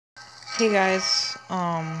Hey guys,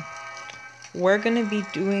 we're gonna be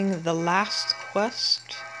doing the last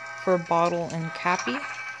quest for Bottle and Cappy.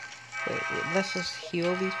 Wait, let's just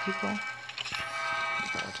heal these people.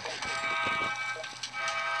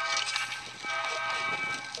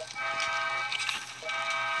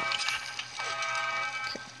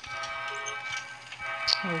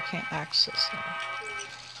 Oh, we can't access it.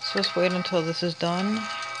 So let's wait until this is done.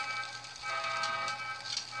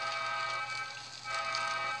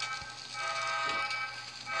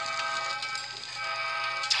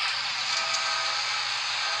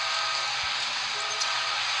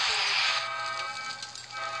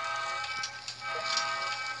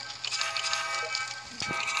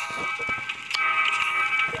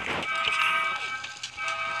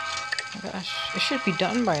 Oh my gosh, it should be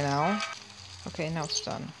done by now. Okay, now it's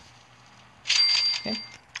done. Okay.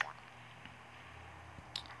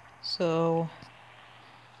 So,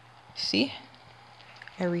 see?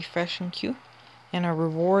 A refreshing queue. And our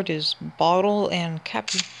reward is Bottle and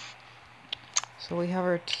Cappy. So we have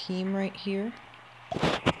our team right here.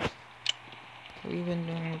 We've been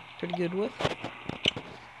doing pretty good with.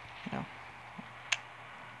 No.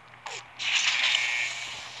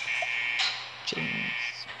 James.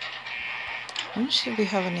 Let me see if we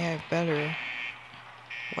have any better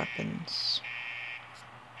weapons.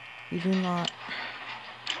 We do not.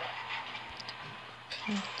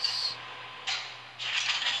 Pets.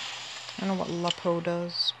 I don't know what Lapo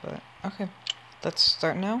does, but okay. Let's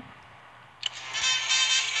start now.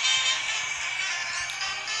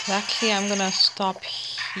 Actually, I'm gonna stop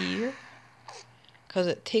here because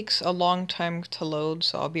it takes a long time to load,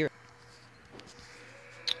 so I'll be right.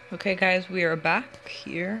 Okay guys, we are back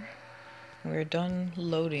here. We're done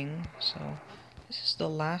loading, so this is the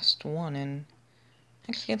last one, and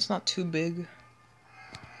actually it's not too big.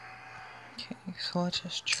 Okay, so let's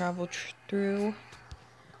just travel through.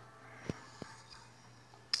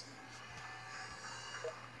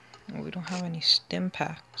 Oh, we don't have any stim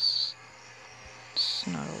packs. It's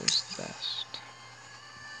not always the best.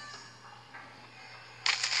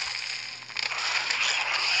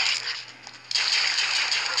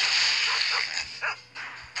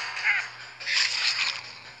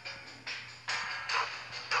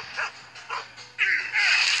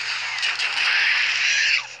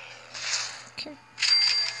 Okay.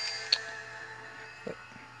 Wait.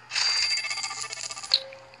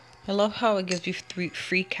 I love how it gives you 3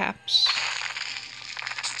 free caps.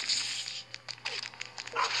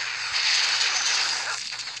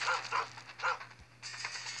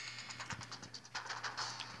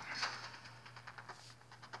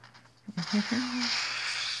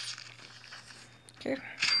 Okay.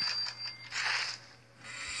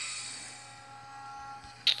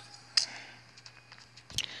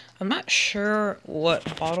 I'm not sure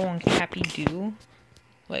what Bottle and Cappy do.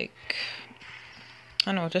 Like, I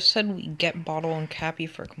don't know, it just said we get Bottle and Cappy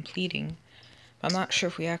for completing. I'm not sure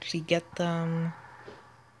if we actually get them.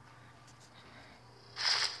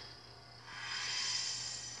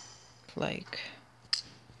 Like,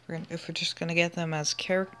 if we're just gonna get them as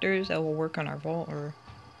characters that will work on our vault, or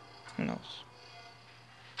who knows.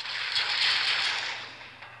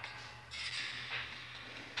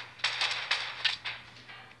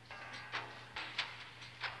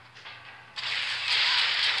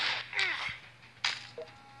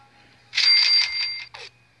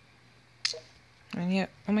 And yeah,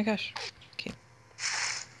 oh my gosh. Okay.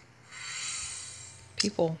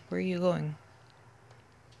 People, where are you going?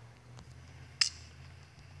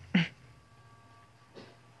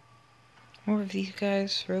 More of these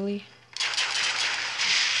guys, really?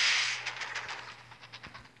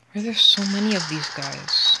 Why are there so many of these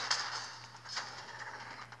guys?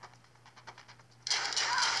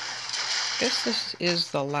 I guess this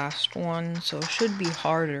is the last one, so it should be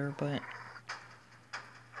harder, but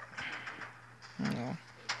I don't know.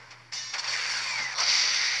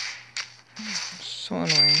 It's so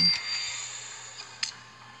annoying.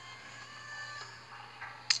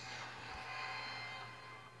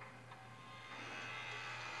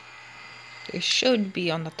 They should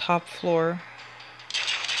be on the top floor.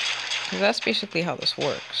 That's basically how this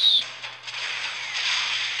works.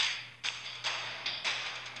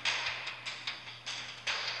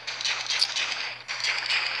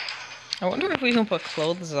 I wonder if we can put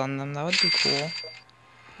clothes on them. That would be cool.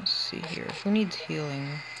 Let's see here. Who needs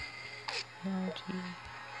healing? I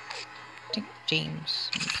think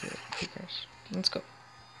James needs healing. Who cares? Let's go.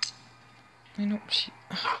 I know she.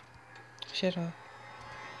 Shit.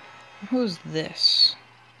 Who's this?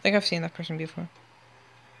 I think I've seen that person before.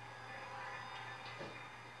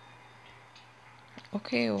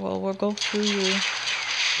 Okay, well, we'll go through you.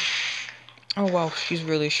 Oh wow, she's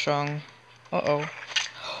really strong. Uh-oh.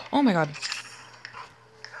 Oh my god.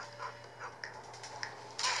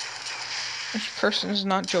 This person's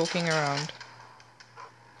not joking around.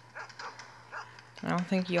 I don't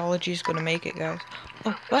think Eology's gonna make it, guys.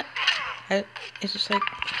 Oh, what? It's just like...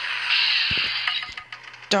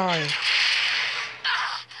 Die.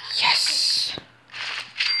 Yes!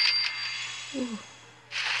 Ooh.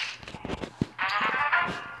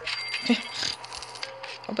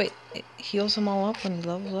 Oh wait, it heals them all up when he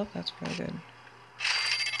levels up? That's very good.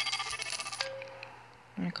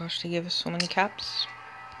 Oh my gosh, they give us so many caps.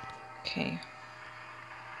 Okay.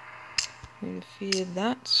 We defeated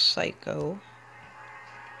that psycho.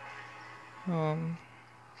 So...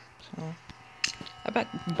 I bet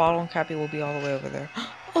Bottle and Cappy will be all the way over there.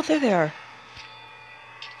 Oh, there they are!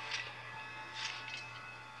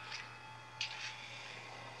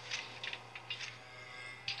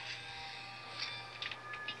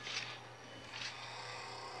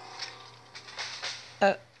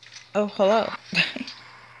 Oh, hello.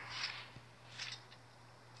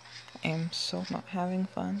 I am so not having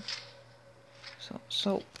fun.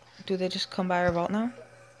 So, do they just come by our vault now?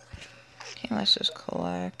 Okay, let's just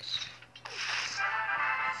collect.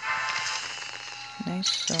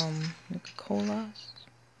 Nice, Nuka-Colas.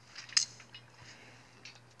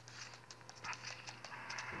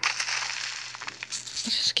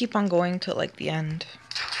 Let's just keep on going till, like, the end.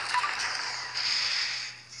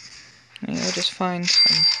 Maybe we'll just find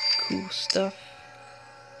some cool stuff.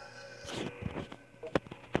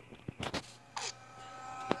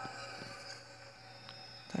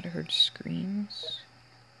 Thought I heard screams.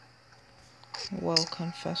 Well,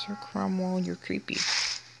 Confessor Cromwell, you're creepy.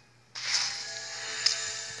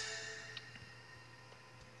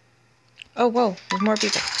 Oh, whoa, there's more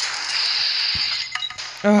people.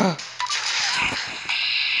 Ugh.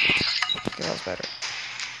 Okay, that was better.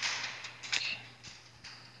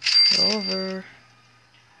 Go over.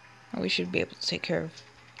 Oh, we should be able to take care of...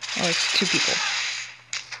 Oh, it's 2 people.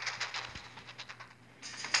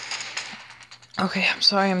 Okay, I'm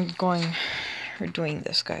sorry I'm doing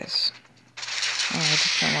this, guys. Oh, I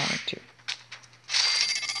just don't want it to.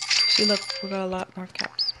 See, look, we got a lot more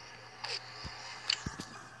caps.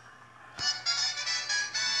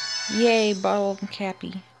 Yay, Bottle and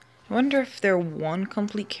Cappy. I wonder if they're 1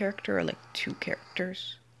 complete character or like 2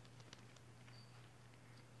 characters.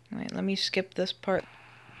 Alright, let me skip this part.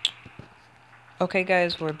 Okay,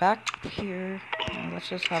 guys, we're back here. Let's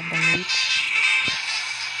just have them meet.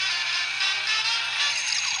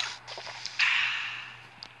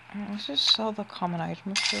 Let's just sell the common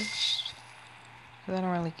items first, because I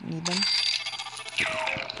don't really need them.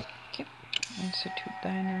 Okay, Institute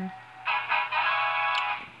Diner.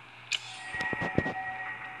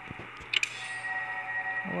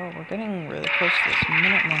 Well, we're getting really close to this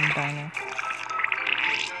Minuteman Diner.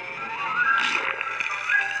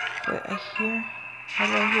 Wait, I hear... How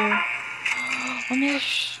do I hear? Oh my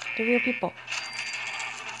gosh, they're real people.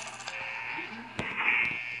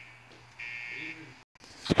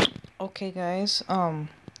 Okay, guys,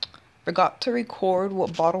 forgot to record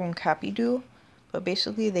what Bottle and Cappy do, but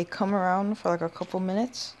basically they come around for like a couple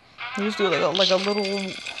minutes. They just do like a little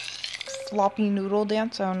floppy noodle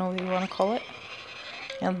dance, I don't know what you want to call it.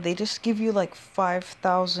 And they just give you like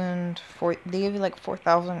 5,000, they give you like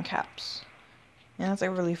 4,000 caps. And that's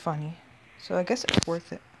like really funny. So I guess it's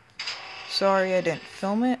worth it. Sorry I didn't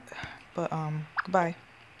film it, but goodbye.